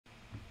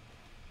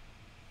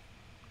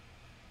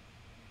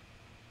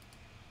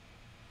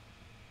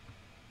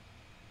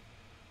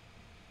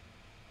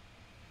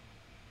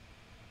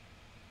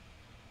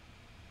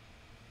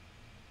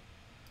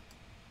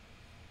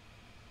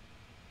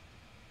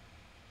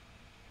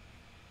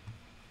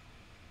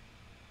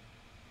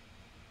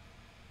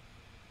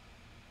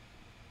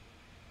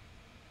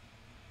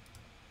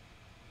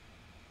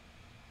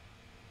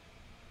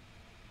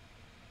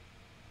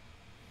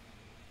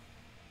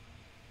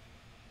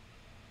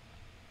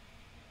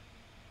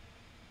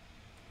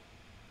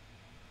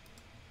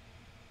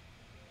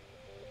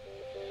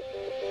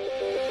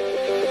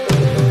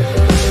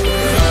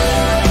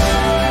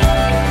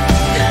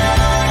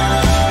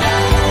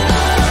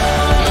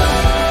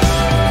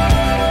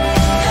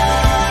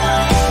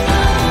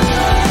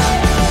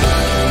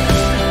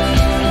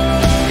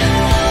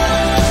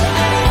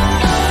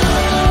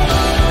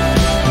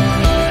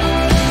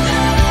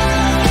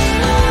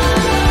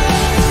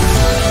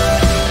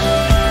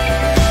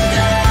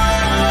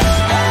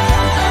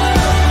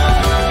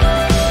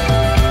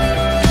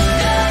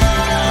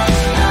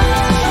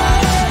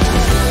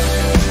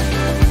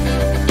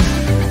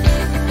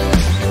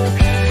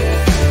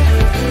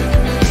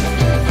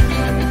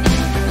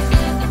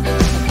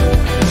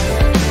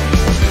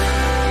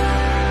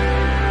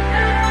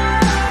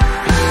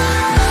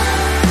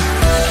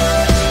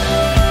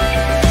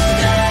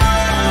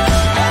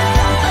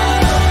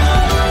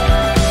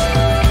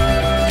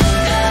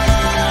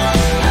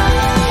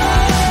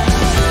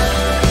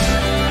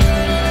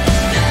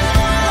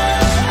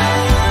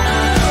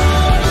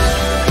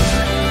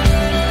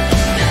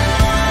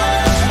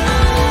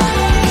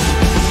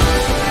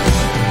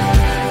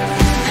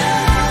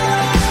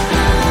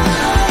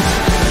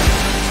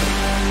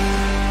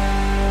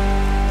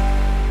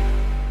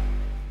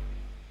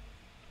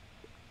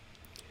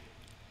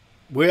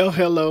Well,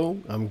 hello.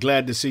 I'm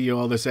glad to see you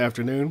all this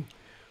afternoon.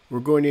 We're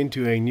going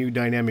into a new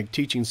dynamic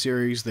teaching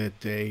series,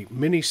 a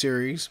mini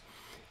series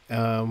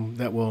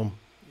that will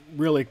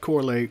really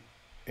correlate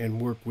and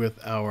work with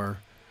our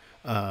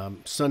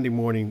Sunday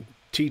morning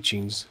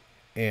teachings,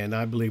 and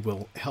I believe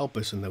will help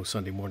us in those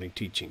Sunday morning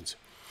teachings.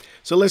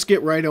 So let's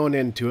get right on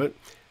into it.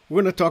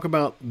 We're going to talk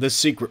about the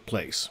secret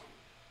place.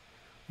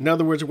 In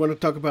other words, we're going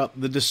to talk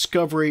about the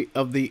discovery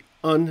of the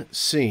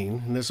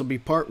unseen, and this will be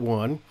part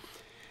one.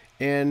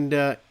 And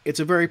it's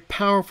a very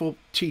powerful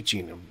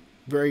teaching, a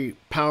very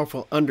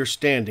powerful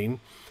understanding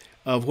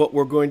of what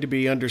we're going to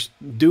be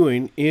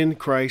doing in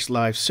Christ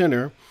Life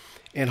Center.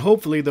 And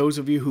hopefully those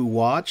of you who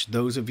watch,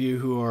 those of you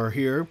who are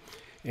here,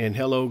 and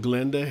hello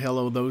Glenda,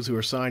 hello those who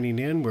are signing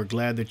in, we're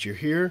glad that you're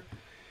here.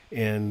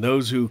 And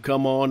those who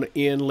come on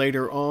in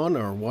later on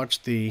or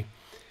watch the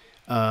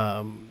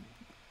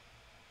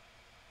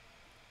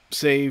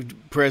saved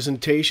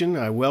presentation,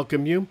 I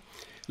welcome you.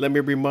 Let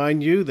me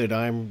remind you that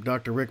I'm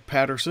Dr. Rick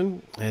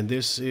Patterson, and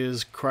this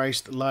is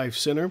Christ Life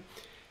Center.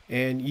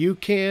 And you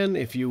can,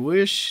 if you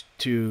wish,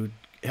 to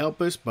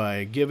help us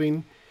by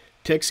giving,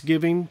 text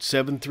giving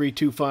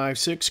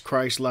 73256,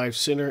 Christ Life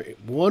Center,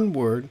 one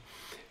word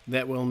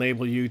that will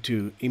enable you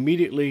to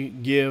immediately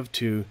give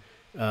to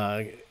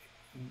be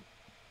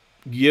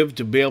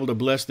able to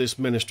bless this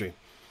ministry.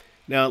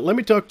 Now, let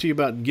me talk to you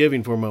about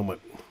giving for a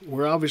moment.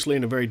 We're obviously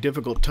in a very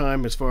difficult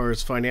time as far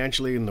as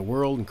financially in the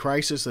world and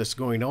crisis that's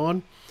going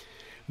on.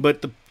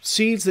 But the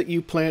seeds that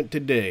you plant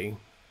today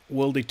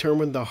will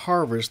determine the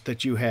harvest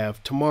that you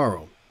have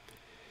tomorrow.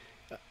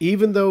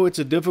 Even though it's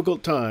a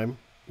difficult time,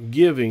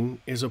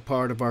 giving is a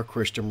part of our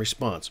Christian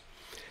response.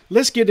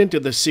 Let's get into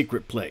the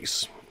secret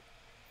place.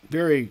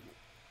 Very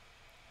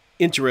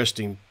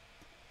interesting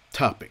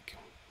topic.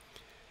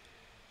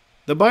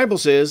 The Bible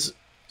says,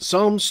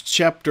 Psalms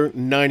chapter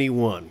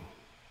 91,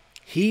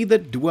 He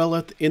that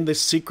dwelleth in the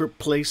secret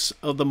place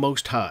of the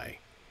Most High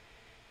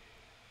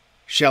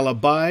shall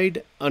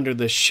abide under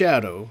the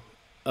shadow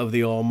of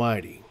the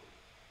Almighty.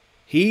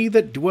 He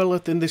that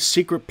dwelleth in the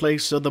secret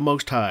place of the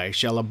Most High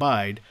shall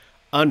abide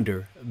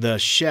under the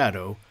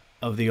shadow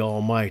of the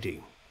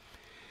Almighty.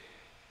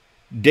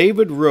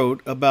 David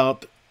wrote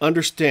about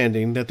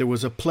understanding that there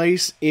was a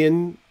place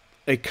in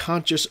a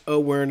conscious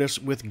awareness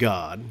with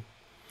God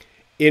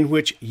in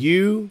which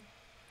you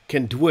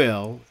can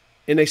dwell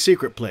in a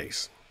secret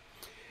place.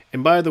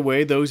 And by the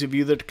way, those of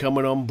you that are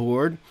coming on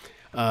board,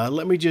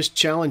 let me just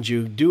challenge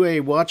you, do a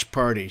watch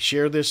party.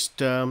 Share this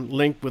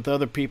link with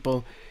other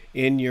people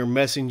in your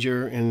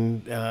messenger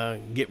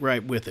and get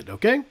right with it,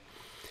 okay?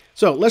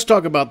 So let's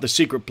talk about the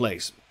secret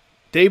place.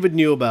 David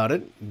knew about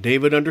it.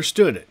 David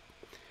understood it.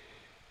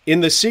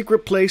 In the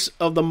secret place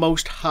of the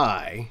Most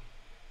High,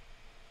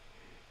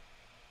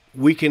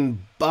 we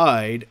can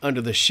abide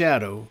under the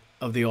shadow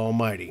of the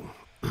Almighty.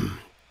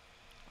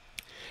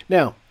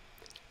 Now,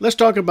 let's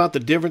talk about the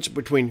difference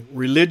between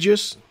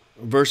religious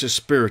versus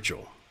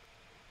spiritual.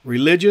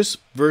 Religious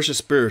versus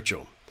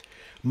spiritual.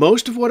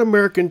 Most of what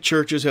American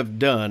churches have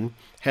done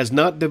has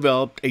not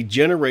developed a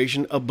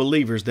generation of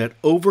believers that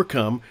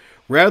overcome,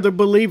 rather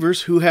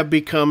believers who have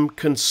become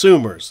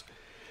consumers.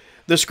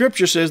 The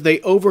scripture says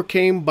they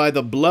overcame by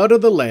the blood of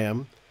the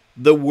Lamb,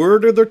 the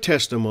word of their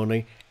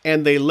testimony,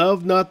 and they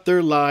loved not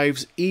their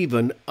lives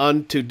even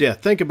unto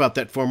death. Think about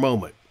that for a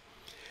moment.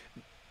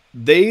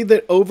 They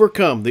that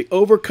overcome, the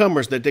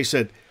overcomers that they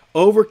said,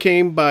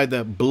 overcame by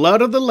the blood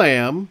of the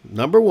Lamb,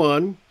 number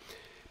one,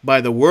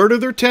 by the word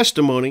of their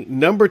testimony,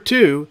 number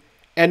two,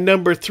 and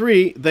number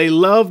three, they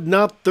loved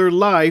not their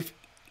life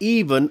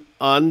even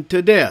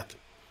unto death.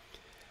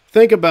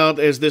 Think about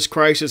as this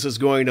crisis is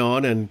going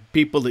on and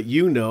people that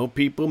you know,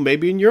 people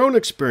maybe in your own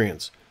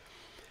experience.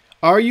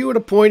 Are you at a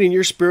point in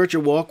your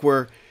spiritual walk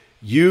where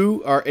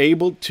you are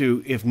able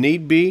to, if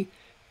need be,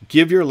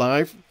 give your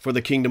life for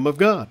the kingdom of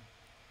God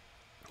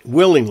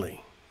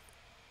willingly?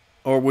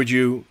 Or would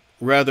you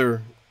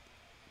rather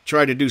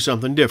try to do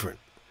something different?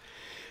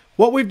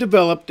 What we've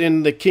developed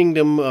in the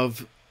kingdom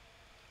of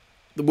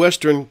the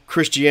Western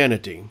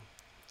Christianity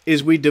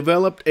is we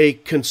developed a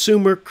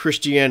consumer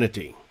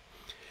Christianity,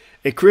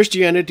 a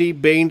Christianity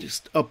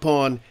based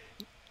upon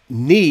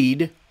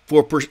need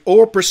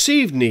or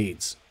perceived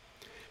needs.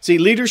 See,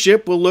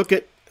 leadership will look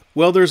at,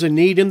 well, there's a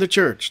need in the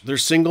church.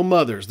 There's single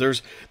mothers.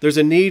 There's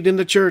a need in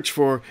the church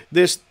for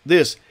this,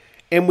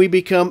 and we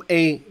become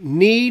a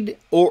need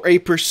or a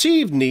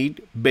perceived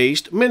need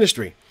based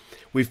ministry.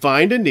 We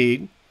find a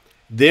need.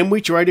 Then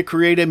we try to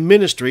create a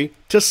ministry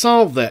to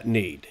solve that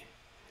need.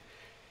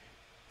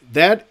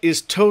 That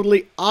is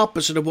totally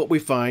opposite of what we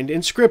find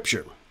in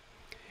Scripture.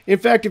 In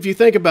fact, if you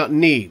think about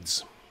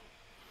needs,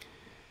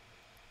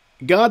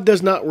 God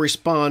does not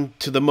respond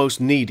to the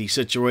most needy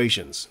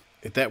situations.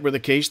 If that were the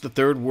case, the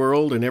third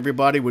world and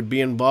everybody would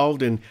be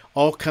involved in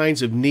all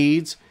kinds of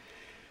needs.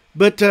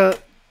 But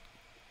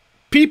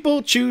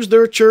people choose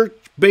their church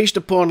based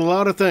upon a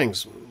lot of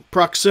things.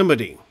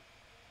 Proximity,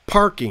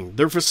 parking,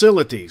 their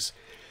facilities,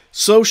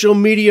 social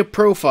media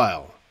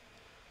profile,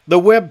 the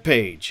web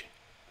page,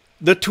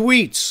 the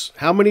tweets,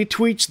 how many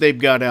tweets they've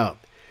got out,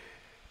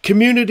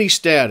 Community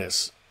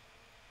status,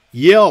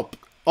 Yelp,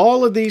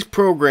 all of these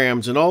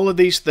programs and all of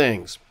these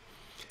things.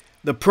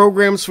 The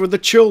programs for the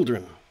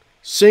children,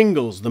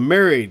 singles, the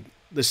married,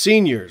 the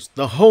seniors,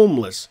 the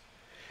homeless,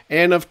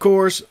 and of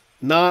course,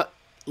 not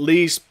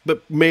least,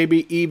 but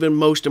maybe even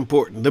most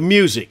important, the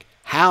music.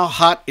 How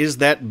hot is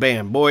that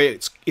band? Boy,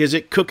 is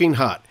it cooking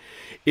hot?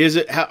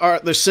 Are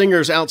the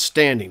singers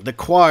outstanding? The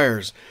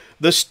choirs,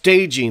 the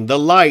staging, the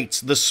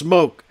lights, the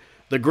smoke,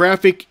 the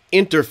graphic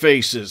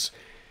interfaces.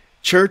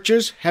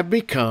 Churches have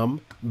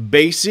become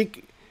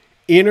basic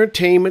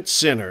entertainment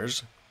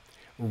centers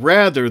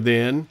rather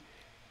than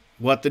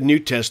what the New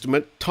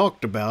Testament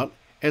talked about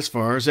as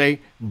far as a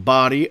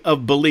body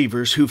of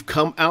believers who've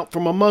come out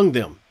from among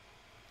them.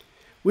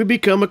 We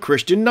become a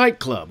Christian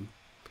nightclub.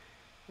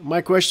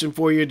 My question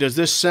for you, does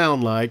this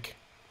sound like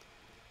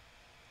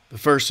the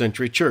first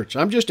century church?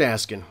 I'm just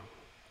asking.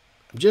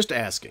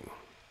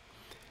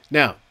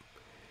 Now,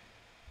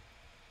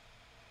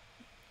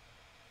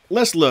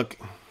 let's look,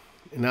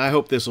 and I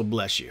hope this will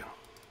bless you.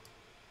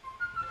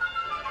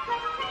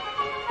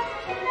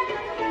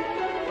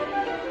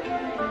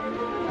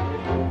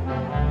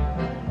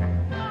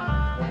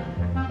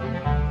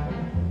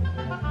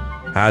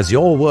 Has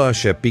your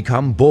worship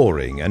become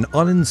boring and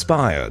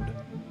uninspired?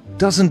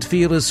 Doesn't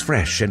feel as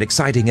fresh and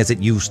exciting as it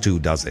used to,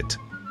 does it?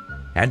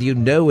 And you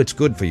know it's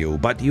good for you,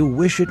 but you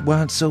wish it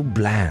weren't so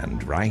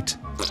bland, right?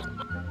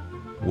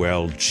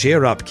 Well,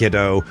 cheer up,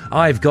 kiddo.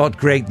 I've got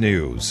great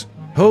news.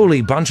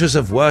 Holy Bunches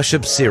of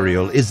Worship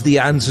cereal is the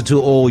answer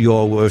to all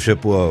your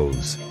worship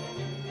woes.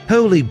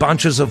 Holy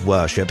Bunches of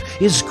Worship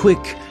is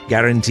quick,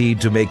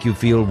 guaranteed to make you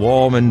feel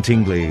warm and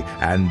tingly,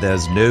 and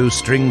there's no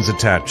strings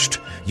attached.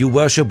 You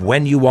worship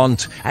when you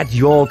want, at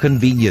your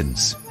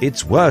convenience.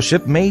 It's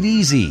worship made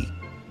easy.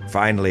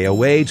 Finally, a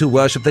way to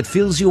worship that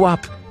fills you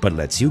up, but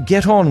lets you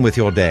get on with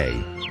your day.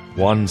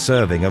 One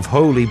serving of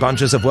Holy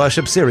Bunches of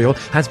Worship cereal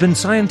has been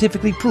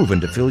scientifically proven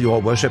to fill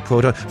your worship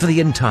quota for the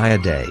entire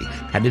day,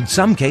 and in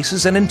some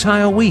cases an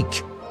entire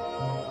week.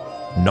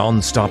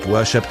 Non-stop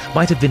worship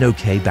might have been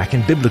okay back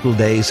in biblical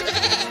days,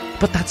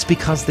 but that's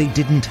because they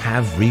didn't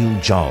have real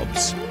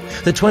jobs.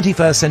 The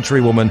 21st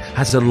century woman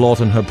has a lot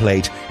on her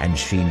plate, and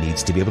she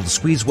needs to be able to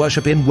squeeze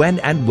worship in when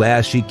and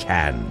where she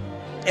can.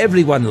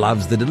 Everyone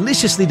loves the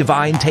deliciously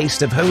divine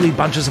taste of Holy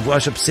Bunches of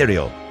Worship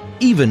cereal.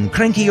 Even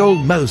cranky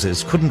old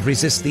Moses couldn't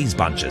resist these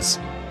bunches.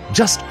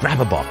 Just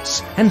grab a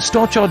box and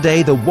start your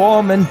day the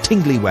warm and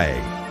tingly way.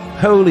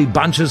 Holy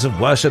Bunches of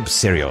Worship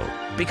cereal,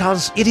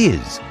 because it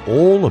is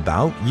all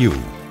about you.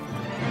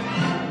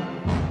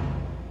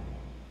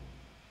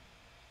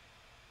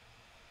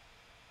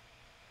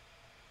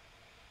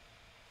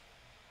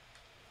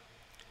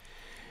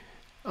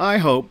 I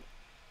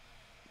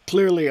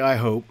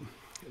hope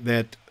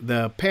that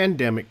the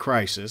pandemic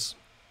crisis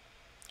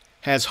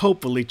has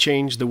hopefully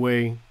changed the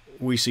way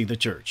we see the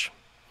church.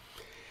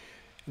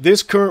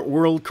 This current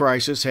world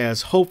crisis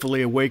has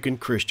hopefully awakened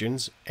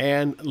Christians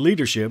and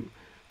leadership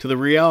to the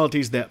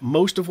realities that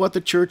most of what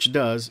the church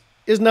does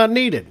is not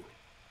needed.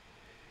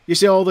 You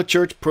see, all the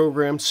church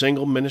programs,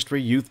 single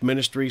ministry, youth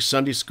ministry,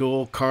 Sunday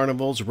school,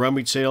 carnivals,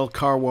 rummage sale,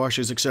 car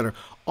washes, etc.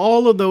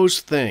 All of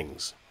those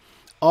things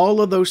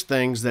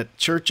that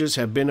churches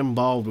have been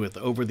involved with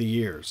over the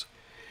years.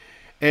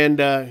 And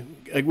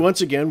once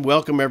again,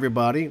 welcome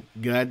everybody.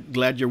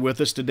 Glad you're with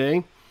us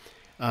today.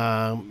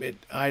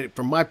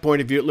 From my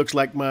point of view, it looks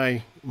like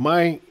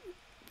my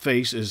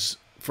face is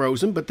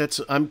frozen, but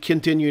I'm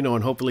continuing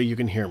on. Hopefully you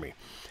can hear me.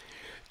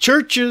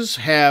 Churches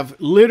have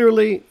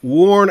literally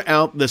worn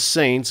out the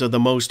saints of the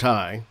Most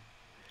High,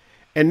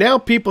 and now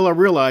people are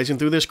realizing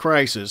through this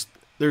crisis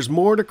there's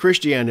more to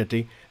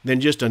Christianity than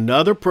just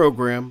another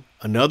program,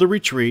 another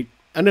retreat,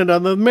 and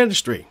another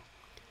ministry.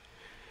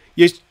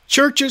 Yes,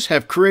 churches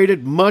have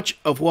created much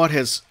of what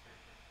has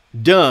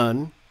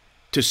done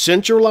to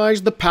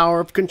centralize the power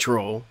of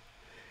control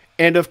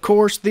and, of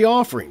course, the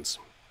offerings.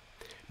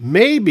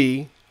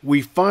 Maybe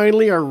we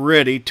finally are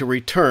ready to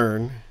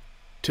return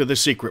to the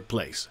secret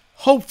place.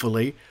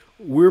 Hopefully,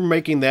 we're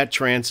making that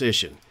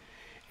transition.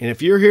 And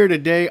if you're here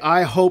today,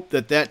 I hope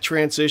that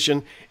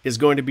transition is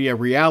going to be a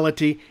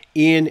reality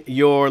in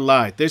your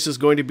life. This is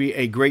going to be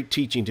a great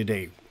teaching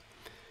today.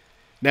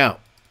 Now,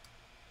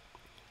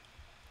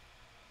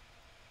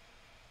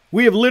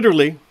 we have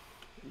literally,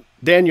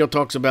 Daniel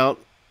talks about,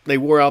 they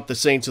wore out the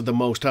saints of the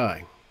Most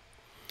High.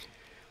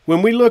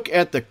 When we look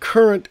at the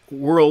current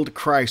world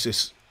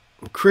crisis,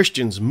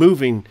 Christians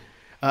moving,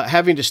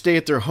 having to stay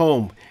at their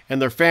home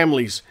and their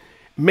families,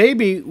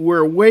 maybe we're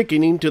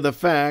awakening to the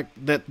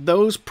fact that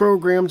those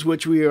programs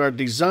which we are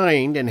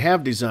designed and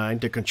have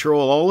designed to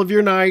control all of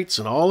your nights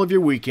and all of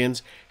your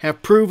weekends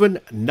have proven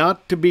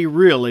not to be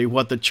really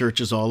what the church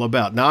is all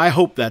about. Now, I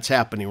hope that's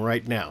happening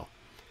right now.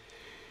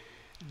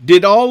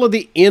 Did all of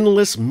the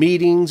endless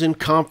meetings and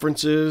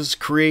conferences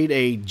create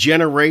a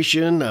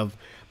generation of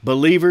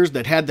believers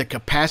that had the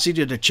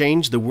capacity to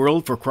change the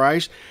world for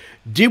Christ?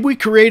 Did we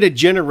create a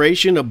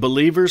generation of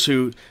believers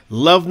who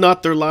loved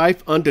not their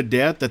life unto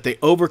death, that they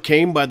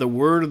overcame by the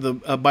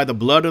by the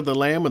blood of the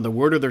Lamb and the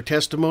word of their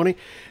testimony?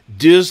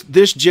 Does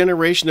this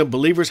generation of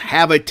believers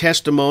have a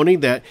testimony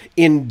that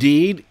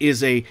indeed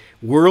is a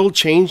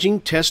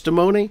world-changing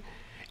testimony?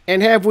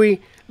 And have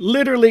we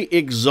literally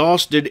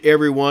exhausted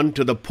everyone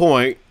to the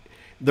point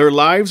their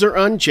lives are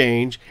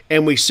unchanged,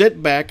 and we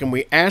sit back and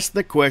we ask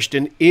the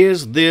question,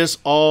 is this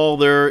all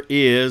there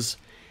is?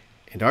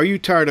 And are you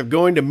tired of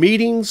going to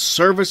meetings,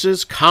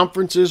 services,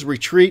 conferences,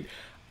 retreat,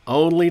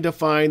 only to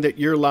find that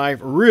your life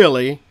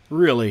really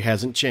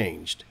hasn't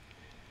changed?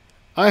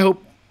 I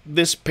hope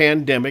this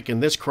pandemic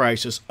and this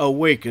crisis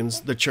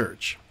awakens the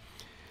church.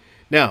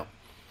 Now,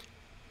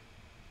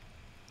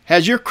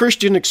 has your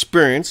Christian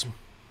experience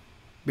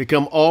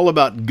become all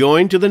about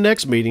going to the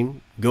next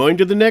meeting, going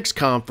to the next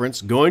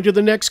conference, going to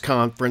the next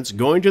conference,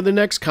 going to the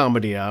next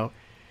comedy hour?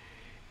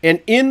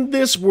 And in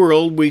this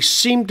world, we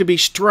seem to be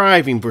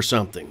striving for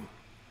something.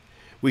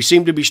 We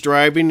seem to be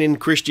striving in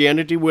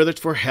Christianity, whether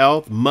it's for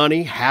health,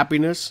 money,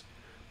 happiness,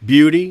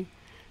 beauty,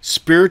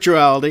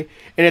 spirituality,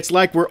 and it's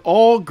like we're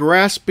all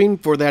grasping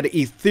for that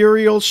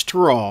ethereal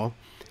straw,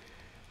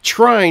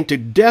 trying to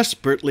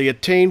desperately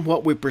attain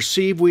what we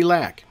perceive we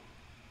lack.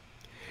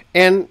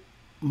 And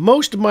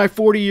most of my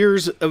 40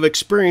 years of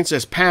experience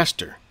as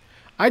pastor,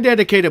 I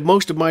dedicated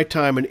most of my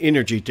time and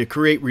energy to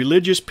create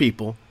religious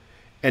people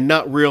and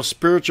not real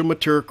spiritual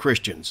mature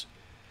Christians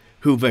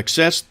who've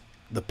accessed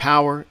the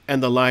power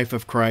and the life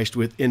of Christ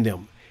within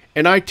them.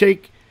 And I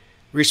take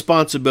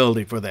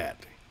responsibility for that.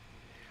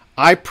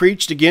 I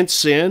preached against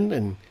sin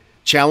and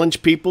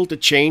challenged people to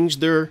change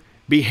their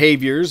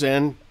behaviors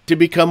and to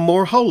become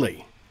more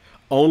holy,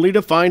 only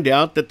to find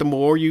out that the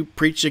more you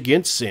preach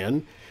against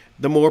sin,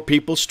 the more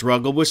people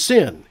struggle with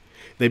sin.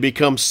 They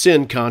become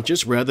sin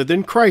conscious rather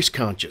than Christ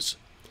conscious,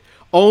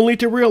 only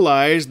to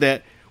realize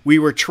that we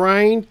were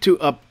trying to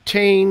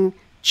obtain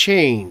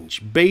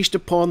change based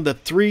upon the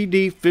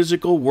 3D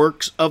physical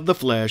works of the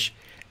flesh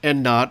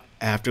and not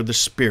after the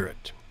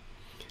Spirit.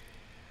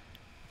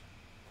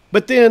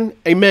 But then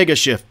a mega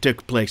shift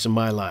took place in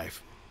my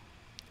life.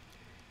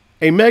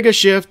 A mega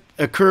shift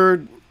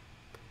occurred,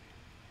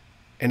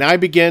 and I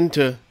began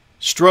to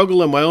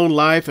struggle in my own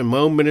life and my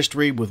own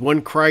ministry with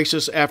one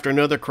crisis after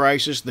another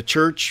crisis, the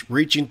church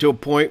reaching to a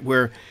point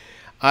where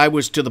I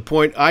was to the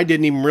point I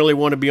didn't even really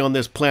want to be on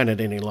this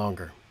planet any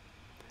longer.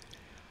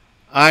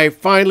 I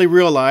finally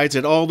realized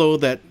that although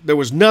that there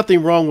was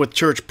nothing wrong with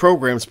church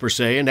programs per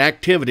se and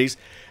activities,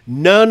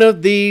 none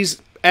of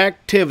these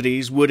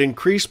activities would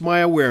increase my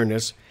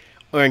awareness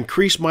or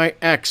increase my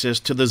access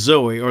to the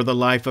Zoe or the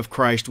life of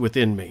Christ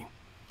within me.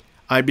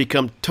 I'd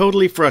become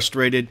totally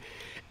frustrated,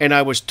 and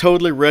I was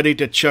totally ready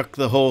to chuck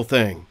the whole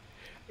thing.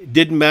 It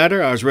didn't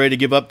matter. I was ready to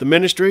give up the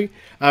ministry.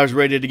 I was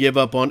ready to give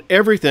up on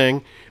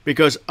everything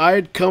because I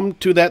had come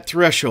to that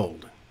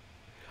threshold.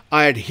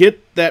 I had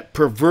hit that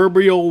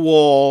proverbial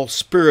wall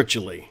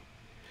spiritually.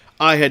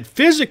 I had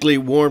physically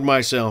worn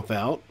myself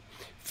out,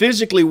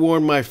 physically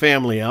worn my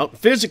family out,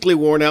 physically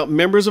worn out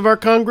members of our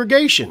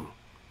congregation.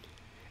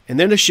 And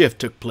then a shift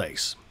took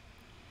place.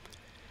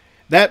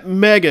 That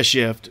mega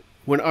shift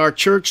when our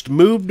church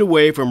moved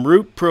away from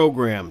root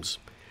programs,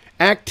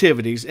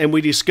 activities, and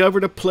we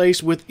discovered a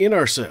place within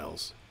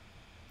ourselves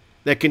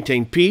that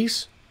contained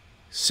peace,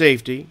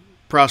 safety,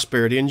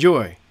 prosperity, and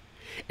joy.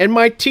 And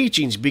my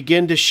teachings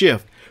began to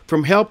shift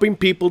from helping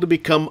people to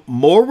become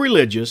more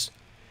religious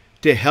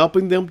to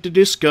helping them to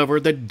discover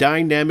the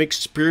dynamic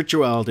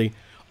spirituality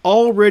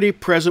already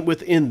present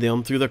within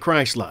them through the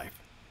Christ life.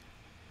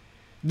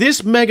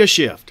 This mega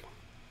shift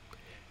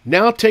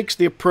now takes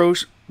the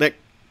approach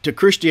to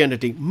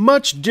Christianity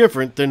much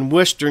different than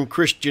Western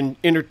Christian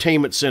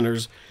entertainment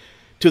centers,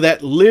 to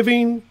that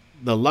living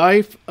the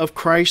life of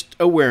Christ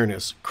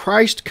awareness,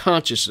 Christ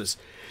consciousness,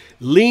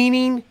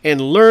 leaning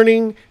and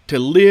learning to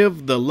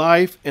live the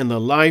life and the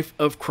life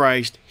of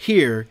Christ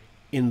here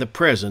in the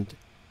present,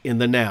 in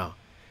the now.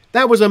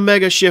 That was a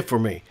mega shift for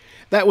me.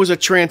 That was a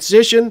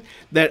transition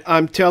that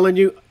I'm telling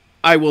you,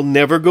 I will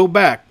never go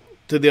back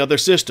to the other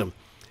system.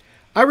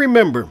 I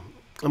remember,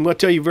 I'm going to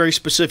tell you very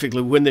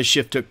specifically when this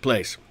shift took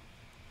place.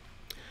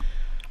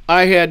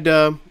 I had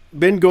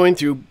been going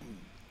through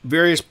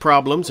various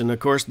problems, and of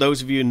course,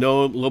 those of you who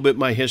know a little bit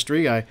my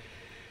history,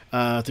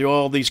 through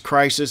all these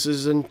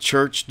crises and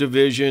church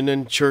division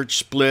and church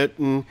split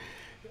and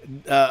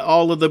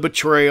all of the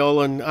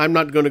betrayal, and I'm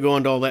not going to go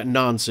into all that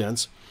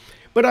nonsense.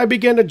 But I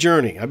began a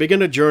journey.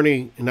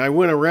 And I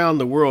went around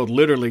the world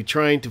literally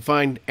trying to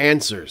find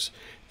answers,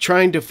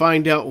 trying to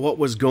find out what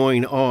was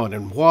going on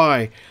and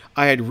why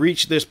I had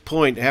reached this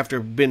point after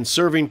been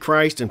serving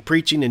Christ and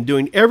preaching and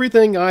doing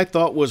everything I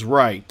thought was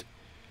right.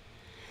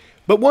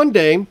 But one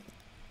day,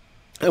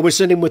 I was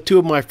sitting with two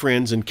of my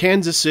friends in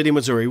Kansas City,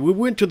 Missouri. We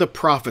went to the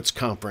Prophets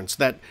Conference,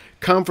 that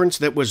conference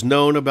that was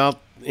known about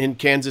in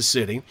Kansas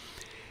City.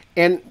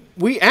 And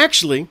we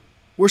actually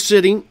were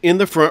sitting in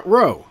the front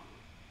row.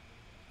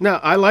 Now,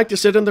 I like to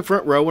sit in the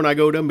front row when I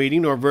go to a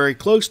meeting or very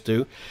close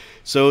to,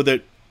 so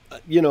that,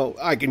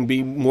 I can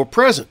be more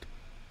present.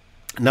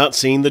 not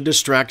seeing the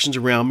distractions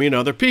around me and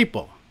other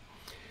people.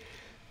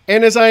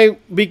 And as I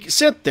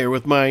sit there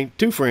with my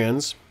two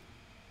friends,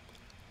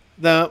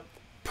 the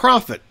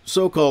prophet,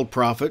 so-called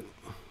prophet,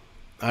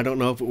 I don't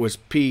know if it was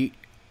P-R-O-P-H-E-P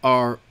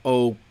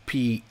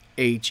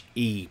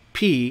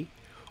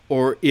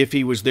or if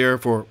he was there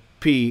for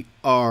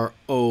P-R-O-F-I-T.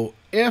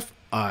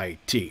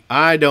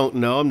 I don't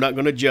know. I'm not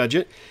going to judge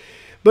it.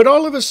 But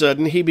all of a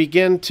sudden, he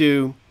began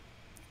to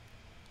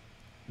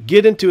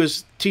get into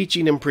his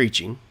teaching and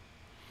preaching,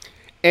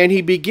 and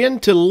he began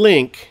to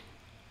link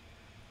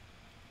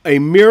a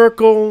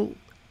miracle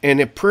and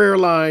a prayer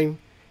line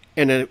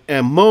and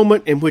a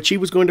moment in which he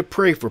was going to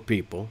pray for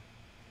people.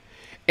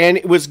 And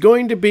it was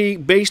going to be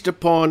based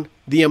upon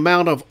the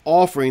amount of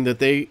offering that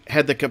they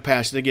had the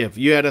capacity to give.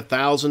 You had a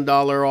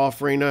 $1,000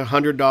 offering, a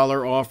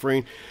 $100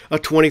 offering, a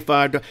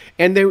 $25,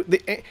 and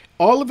they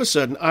all of a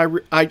sudden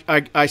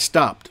I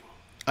stopped.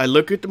 I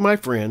looked at my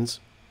friends,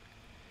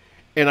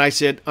 and I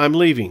said, "I'm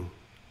leaving.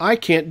 I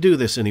can't do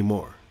this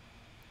anymore.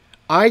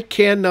 I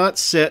cannot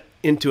sit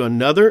into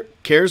another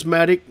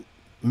charismatic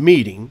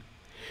meeting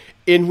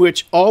in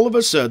which all of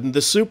a sudden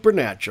the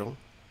supernatural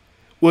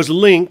was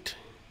linked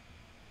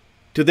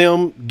to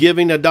them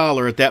giving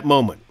 $1 at that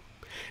moment."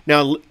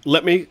 Now,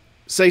 let me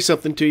say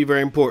something to you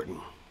very important.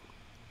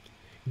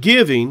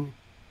 Giving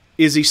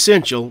is an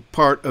essential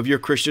part of your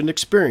Christian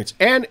experience,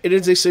 and it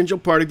is an essential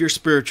part of your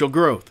spiritual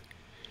growth.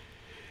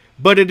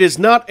 But it is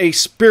not a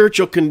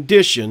spiritual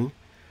condition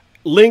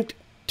linked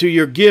to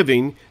your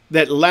giving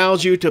that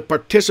allows you to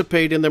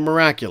participate in the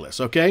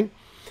miraculous, okay?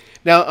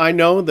 Now, I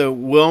know the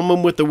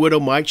woman with the widow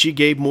mite, she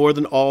gave more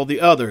than all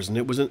the others, and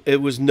it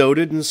was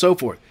noted and so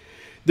forth.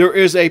 There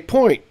is a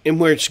point in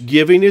which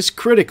giving is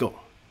critical.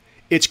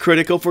 It's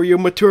critical for your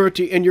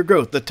maturity and your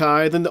growth, the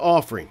tithe and the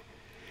offering.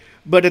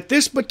 But at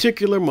this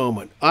particular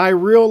moment, I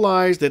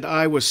realized that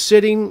I was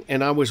sitting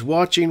and I was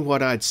watching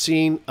what I'd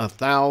seen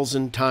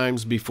 1,000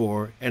 times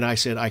before, and I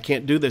said, I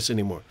can't do this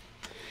anymore.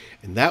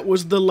 And that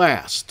was the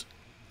last,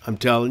 I'm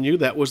telling you,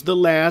 that was the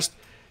last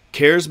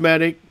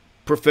charismatic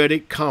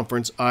prophetic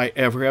conference I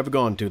ever have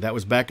gone to. That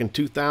was back in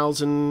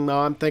 2000,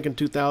 I'm thinking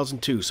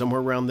 2002,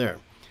 somewhere around there.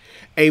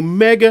 A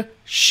mega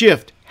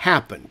shift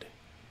happened,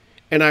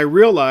 and I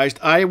realized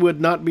I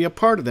would not be a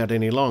part of that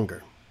any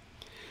longer.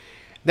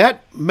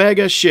 That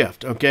mega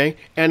shift, okay?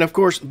 And of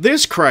course,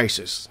 this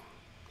crisis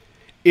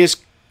is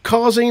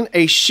causing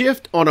a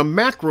shift on a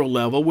macro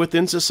level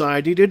within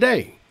society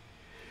today.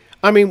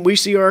 I mean, we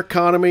see our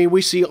economy,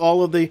 we see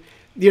all of the,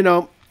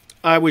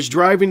 I was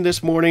driving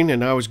this morning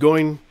and I was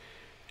driving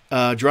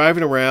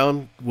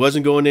around,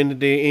 wasn't going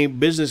into any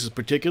businesses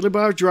particularly,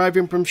 but I was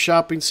driving from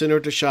shopping center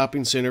to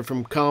shopping center,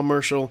 from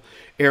commercial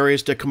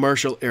areas to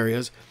commercial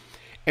areas,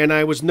 and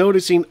I was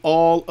noticing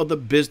all of the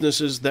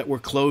businesses that were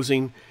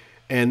closing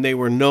and they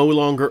were no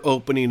longer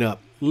opening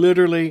up.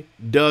 Literally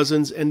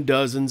dozens and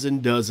dozens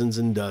and dozens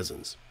and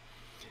dozens.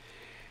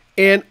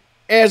 And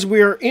as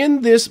we are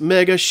in this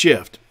mega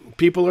shift,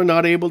 people are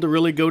not able to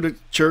really go to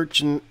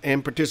church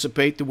and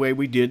participate the way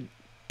we did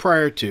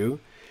prior to.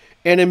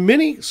 And in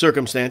many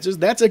circumstances,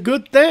 that's a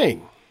good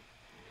thing.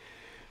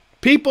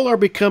 People are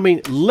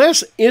becoming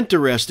less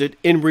interested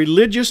in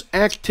religious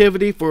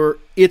activity for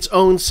its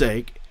own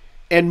sake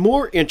and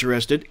more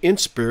interested in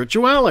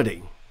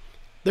spirituality,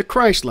 the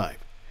Christ life.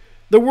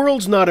 The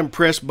world's not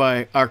impressed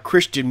by our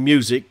Christian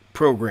music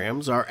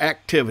programs, our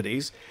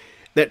activities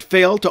that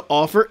fail to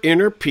offer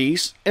inner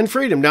peace and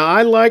freedom. Now,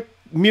 I like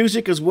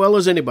music as well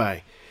as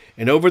anybody.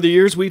 And over the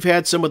years, we've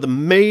had some of the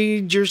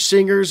major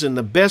singers and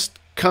the best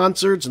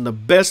concerts and the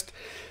best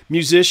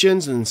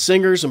musicians and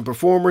singers and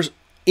performers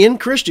in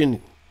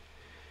Christian.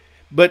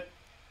 But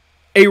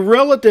a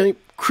relative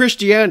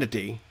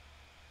Christianity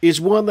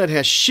is one that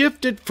has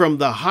shifted from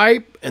the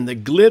hype and the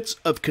glitz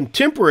of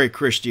contemporary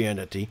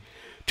Christianity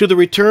to the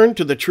return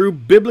to the true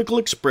biblical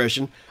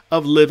expression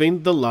of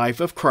living the life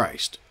of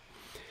Christ.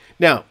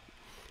 Now,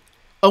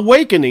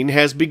 awakening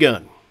has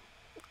begun.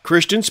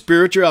 Christian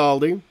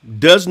spirituality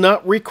does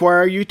not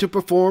require you to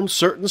perform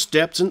certain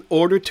steps in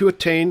order to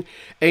attain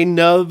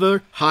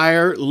another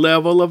higher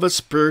level of a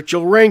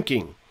spiritual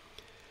ranking.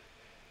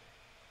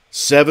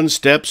 7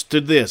 steps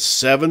to this,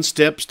 7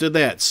 steps to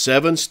that,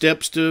 7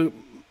 steps to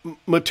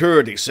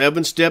maturity,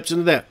 7 steps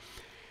into that.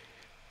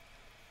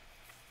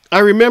 I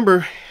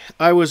remember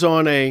I was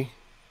on a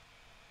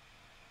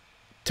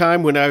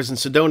time when I was in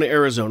Sedona,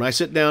 Arizona. I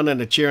sat down in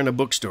a chair in a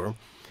bookstore,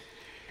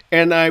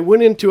 and I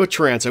went into a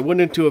trance. I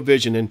went into a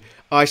vision, and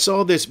I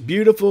saw this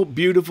beautiful,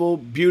 beautiful,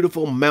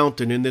 beautiful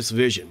mountain in this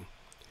vision.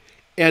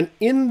 And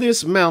in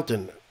this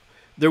mountain,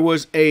 there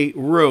was a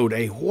road,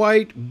 a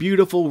white,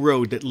 beautiful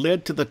road that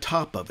led to the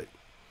top of it.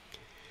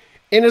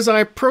 And as I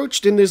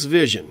approached in this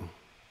vision,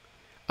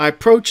 I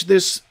approached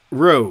this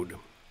road.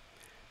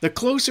 The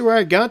closer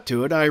I got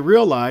to it, I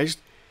realized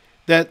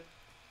that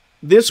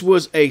this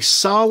was a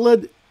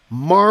solid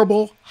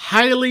marble,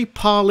 highly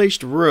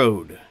polished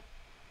road.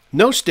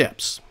 No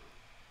steps.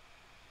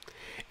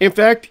 In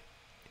fact,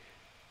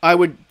 I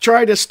would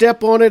try to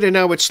step on it and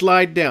I would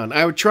slide down.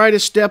 I would try to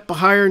step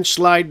higher and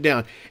slide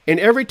down. And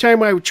every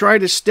time I would try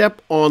to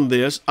step on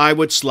this, I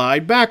would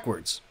slide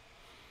backwards.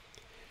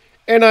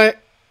 And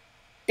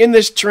in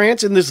this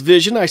trance, in this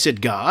vision, I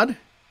said, God,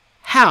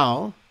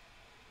 how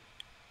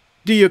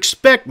do you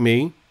expect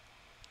me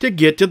to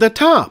get to the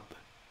top?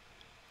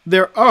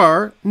 There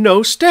are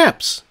no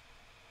steps.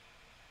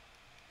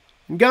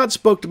 And God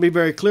spoke to me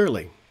very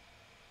clearly.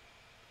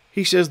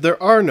 He says,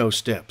 there are no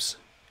steps.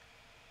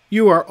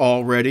 You are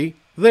already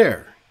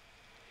there.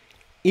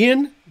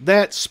 In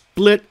that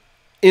split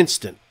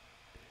instant,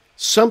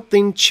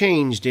 something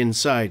changed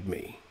inside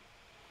me.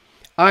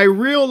 I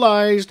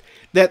realized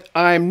that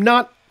I'm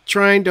not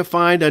trying to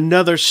find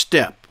another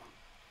step.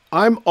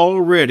 I'm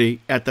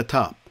already at the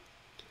top.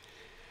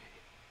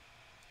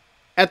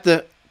 At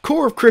the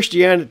core of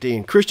Christianity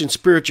and Christian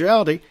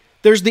spirituality,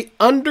 there's the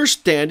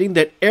understanding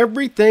that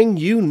everything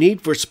you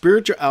need for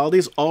spirituality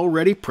is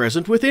already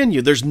present within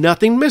you. There's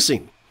nothing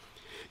missing.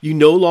 You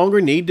no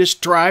longer need to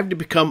strive to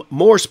become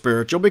more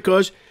spiritual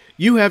because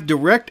you have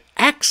direct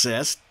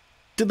access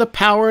to the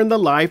power and the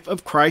life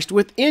of Christ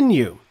within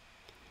you.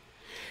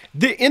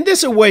 In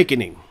this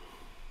awakening,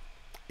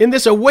 in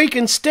this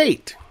awakened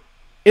state,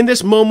 in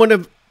this moment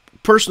of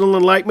personal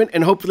enlightenment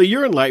and hopefully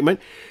your enlightenment,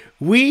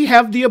 we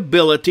have the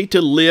ability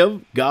to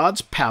live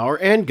God's power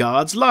and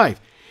God's life.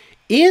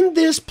 In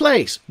this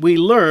place, we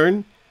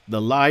learn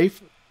the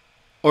life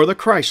or the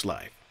Christ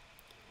life.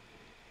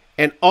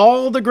 And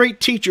all the great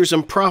teachers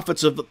and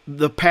prophets of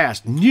the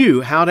past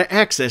knew how to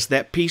access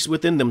that peace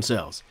within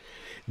themselves.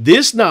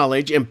 This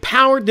knowledge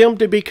empowered them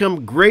to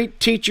become great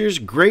teachers,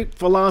 great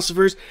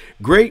philosophers,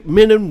 great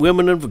men and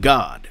women of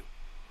God.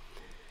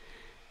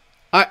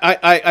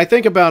 I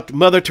think about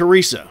Mother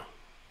Teresa.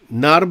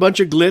 Not a bunch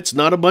of glitz,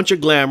 not a bunch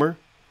of glamour,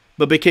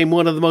 but became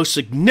one of the most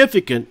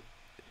significant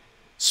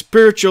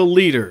spiritual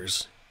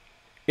leaders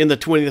in the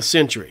 20th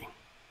century.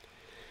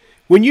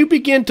 When you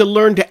begin to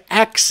learn to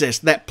access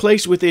that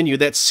place within you,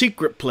 that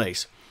secret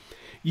place,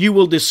 you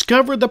will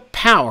discover the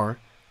power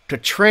to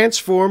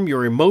transform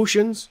your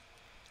emotions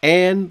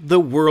and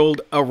the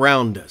world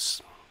around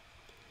us.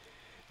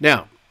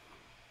 Now,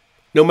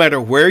 no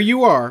matter where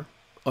you are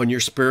on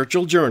your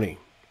spiritual journey,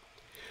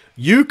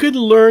 you can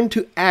learn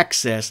to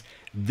access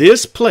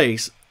this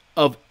place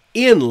of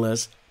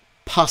endless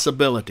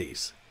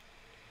possibilities.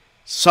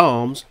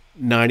 Psalms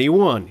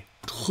 91.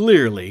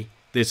 Clearly,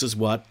 this is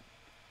what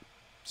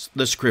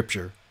the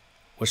scripture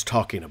was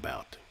talking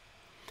about.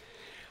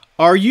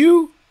 Are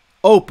you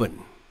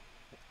open?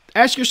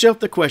 Ask yourself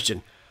the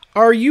question,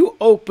 are you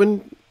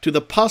open to the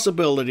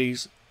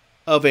possibilities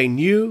of a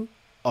new,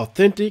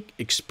 authentic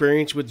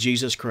experience with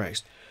Jesus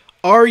Christ?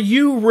 Are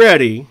you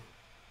ready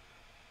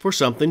for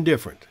something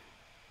different?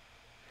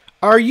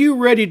 Are you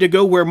ready to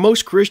go where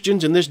most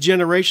Christians in this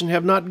generation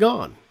have not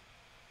gone?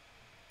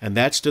 And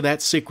that's to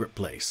that secret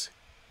place.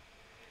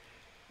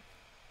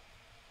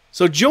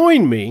 So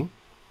join me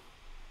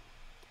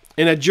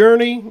in a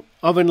journey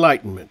of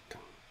enlightenment.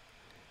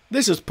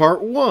 This is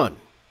part 1,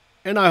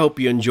 and I hope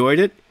you enjoyed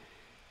it.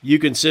 You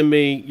can send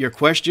me your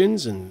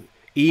questions and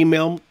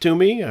email to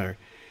me, or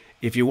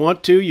if you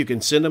want to, you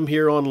can send them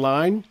here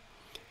online.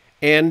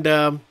 And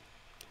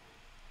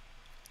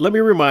let me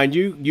remind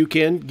you, you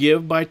can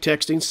give by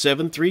texting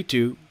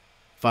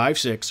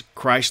 73256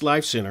 Christ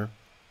Life Center,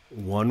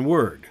 one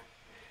word.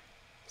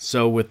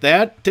 So with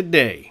that,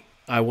 today,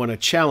 I want to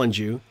challenge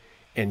you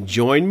and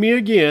join me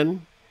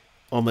again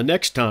on the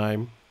next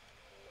time